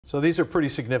So these are pretty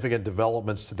significant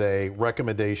developments today,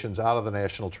 recommendations out of the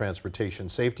National Transportation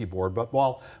Safety Board. But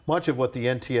while much of what the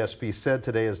NTSB said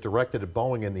today is directed at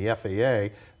Boeing and the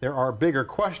FAA, there are bigger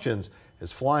questions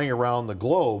as flying around the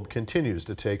globe continues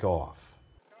to take off.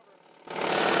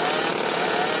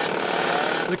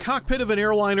 The cockpit of an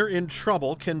airliner in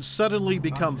trouble can suddenly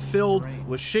become filled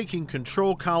with shaking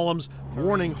control columns,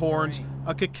 warning horns,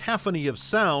 a cacophony of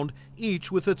sound, each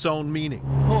with its own meaning.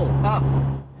 Pull up.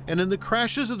 And in the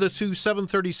crashes of the two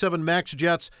 737 MAX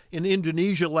jets in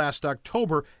Indonesia last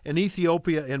October and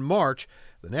Ethiopia in March,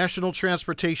 the National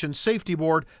Transportation Safety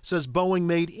Board says Boeing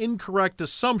made incorrect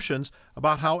assumptions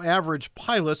about how average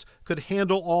pilots could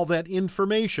handle all that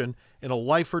information in a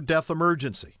life or death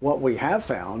emergency. What we have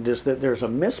found is that there's a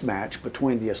mismatch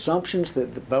between the assumptions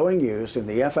that Boeing used and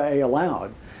the FAA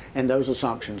allowed and those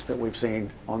assumptions that we've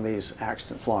seen on these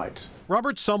accident flights.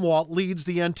 Robert Sumwalt leads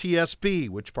the NTSB,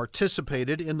 which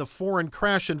participated in the foreign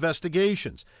crash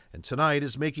investigations, and tonight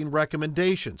is making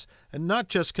recommendations, and not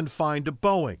just confined to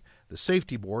Boeing. The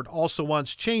safety board also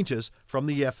wants changes from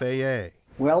the FAA.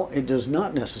 Well, it does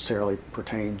not necessarily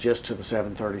pertain just to the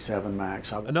 737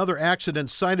 MAX. Another accident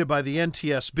cited by the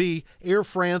NTSB, Air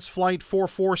France Flight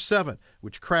 447,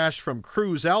 which crashed from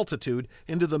cruise altitude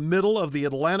into the middle of the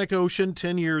Atlantic Ocean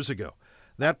 10 years ago.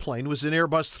 That plane was an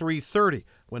Airbus 330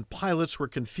 when pilots were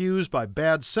confused by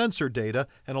bad sensor data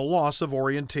and a loss of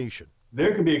orientation.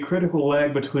 There can be a critical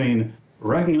lag between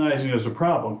recognizing there's a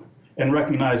problem and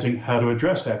recognizing how to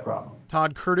address that problem.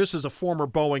 Todd Curtis is a former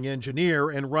Boeing engineer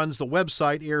and runs the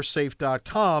website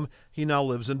airsafe.com. He now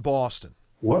lives in Boston.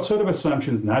 What sort of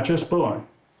assumptions, not just Boeing,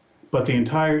 but the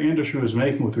entire industry is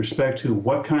making with respect to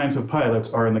what kinds of pilots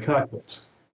are in the cockpits?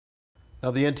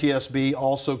 Now, the NTSB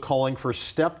also calling for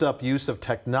stepped-up use of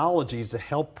technologies to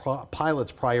help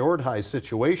pilots prioritize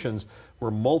situations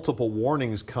where multiple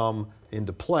warnings come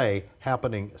into play,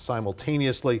 happening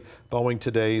simultaneously. Boeing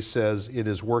today says it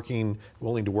is willing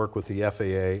to work with the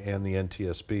FAA and the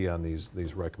NTSB on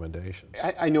these recommendations.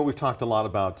 I know we've talked a lot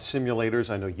about simulators.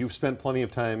 I know you've spent plenty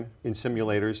of time in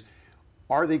simulators.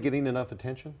 Are they getting enough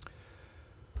attention?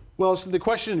 Well, so the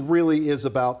question really is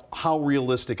about how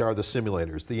realistic are the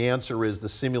simulators. The answer is the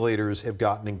simulators have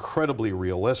gotten incredibly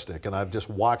realistic, and I've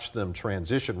just watched them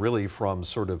transition really from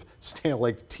sort of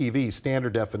like TV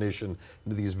standard definition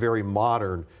into these very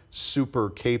modern, super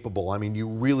capable. I mean, you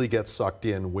really get sucked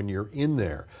in when you're in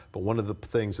there. But one of the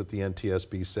things that the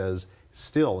NTSB says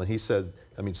still, and he said,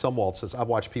 I mean, Sumwalt says, I've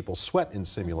watched people sweat in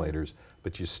simulators,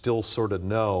 but you still sort of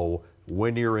know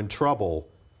when you're in trouble,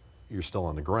 you're still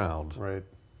on the ground. Right.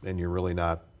 And you're really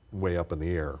not way up in the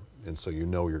air, and so you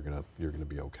know you're gonna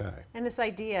be okay. And this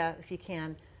idea, if you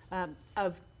can,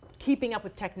 of keeping up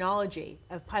with technology,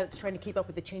 of pilots trying to keep up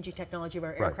with the changing technology of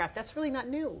our aircraft, that's really not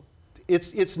new.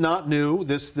 It's not new.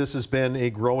 This has been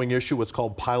a growing issue. What's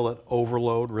called pilot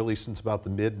overload, really since about the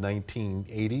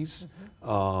mid-1980s.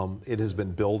 It has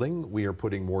been building. We are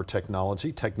putting more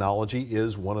technology. Technology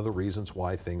is one of the reasons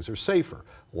why things are safer,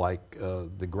 like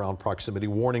the ground proximity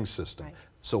warning system. Right.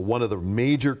 So one of the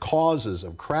major causes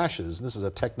of crashes, and this is a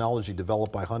technology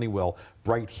developed by Honeywell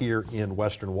right here in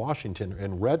Western Washington,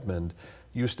 in Redmond,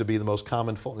 used to be the most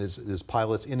common is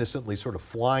pilots innocently sort of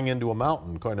flying into a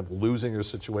mountain, kind of losing their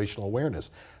situational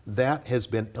awareness. That has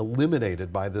been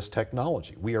eliminated by this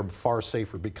technology. We are far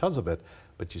safer because of it,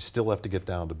 but you still have to get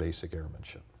down to basic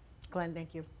airmanship. Glenn,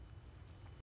 thank you.